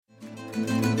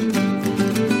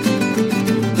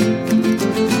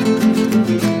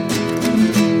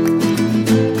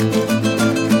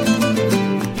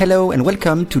Hello and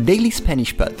welcome to Daily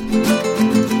Spanish Pod.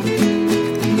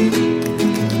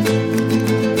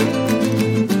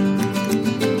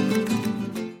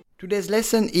 Today's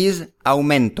lesson is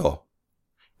aumento.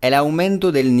 El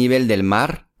aumento del nivel del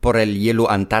mar por el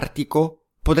hielo antártico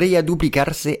podría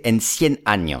duplicarse en 100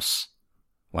 años.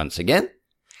 Once again,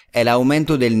 el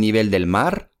aumento del nivel del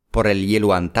mar por el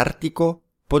hielo antártico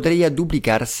podría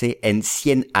duplicarse en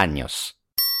 100 años.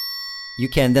 You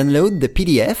can download the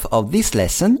PDF of this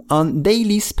lesson on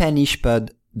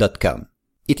dailyspanishpod.com.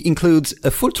 It includes a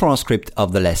full transcript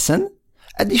of the lesson,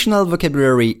 additional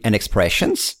vocabulary and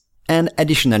expressions, and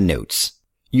additional notes.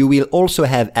 You will also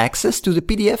have access to the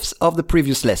PDFs of the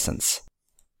previous lessons.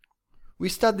 We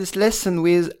start this lesson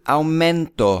with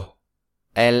aumento.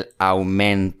 El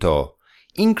aumento.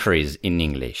 Increase in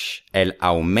English. El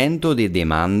aumento de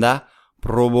demanda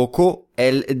provocó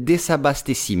el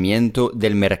desabastecimiento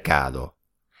del mercado.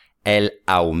 El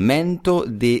aumento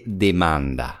de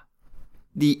demanda.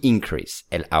 The increase.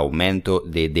 El aumento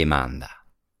de demanda.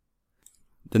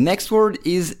 The next word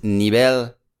is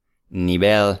nivel.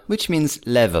 Nivel, which means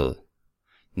level.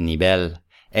 Nivel.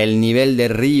 El nivel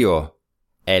del río.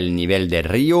 El nivel del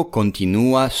río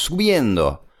continúa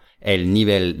subiendo. El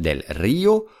nivel del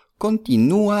río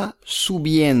continúa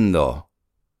subiendo.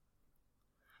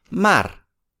 Mar.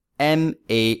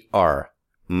 M-A-R.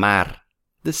 Mar.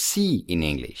 The sea in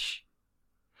English.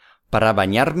 Para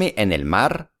bañarme en el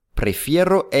mar,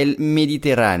 prefiero el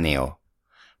Mediterráneo.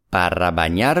 Para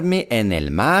bañarme en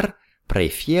el mar,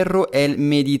 prefiero el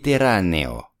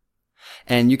Mediterráneo.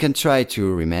 And you can try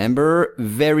to remember,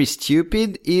 very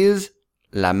stupid is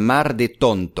la mar de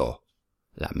tonto.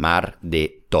 La mar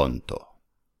de tonto.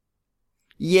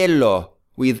 Hielo,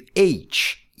 with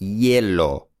H.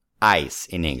 Hielo. Ice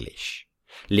in English.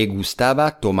 Le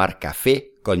gustaba tomar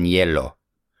café con hielo.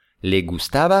 Le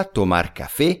gustaba tomar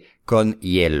café con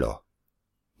hielo.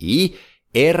 Y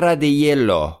era de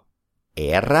hielo.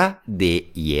 Era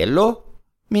de hielo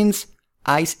means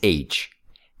ice age.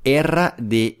 Era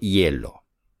de hielo.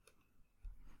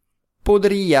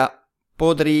 Podría.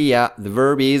 Podría. The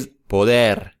verb is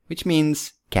poder, which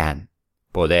means can.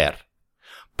 Poder.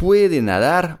 Puede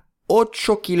nadar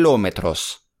 8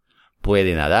 kilómetros.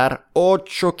 Puede nadar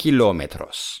 8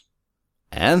 kilómetros.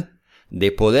 And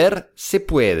de poder se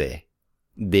puede.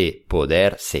 De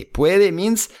poder se puede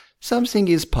means something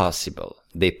is possible.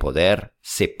 De poder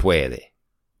se puede.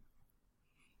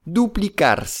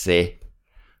 Duplicarse.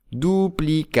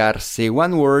 Duplicarse.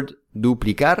 One word.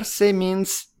 Duplicarse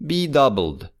means be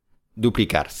doubled.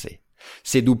 Duplicarse.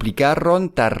 Se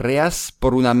duplicaron tareas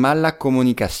por una mala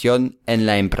comunicación en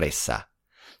la empresa.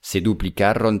 Se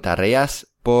duplicaron tareas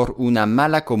por una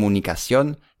mala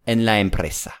comunicación en la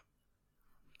empresa.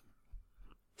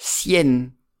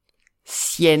 100.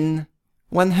 100.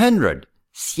 100.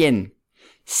 100.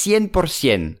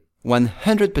 100%.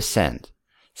 100%.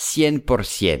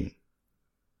 100%.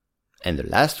 And the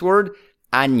last word,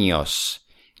 años.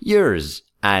 Years.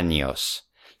 Años.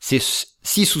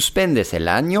 Si suspendes el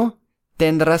año,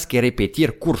 tendrás que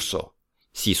repetir curso.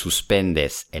 Si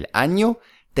suspendes el año,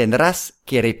 tendrás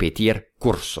que repetir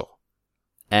curso.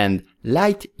 And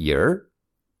light year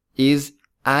is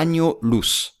año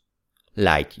luz.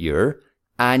 Light year,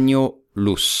 año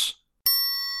luz.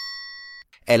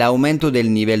 El aumento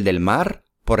del nivel del mar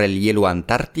por el hielo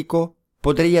antártico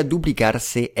podría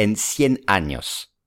duplicarse en 100 años.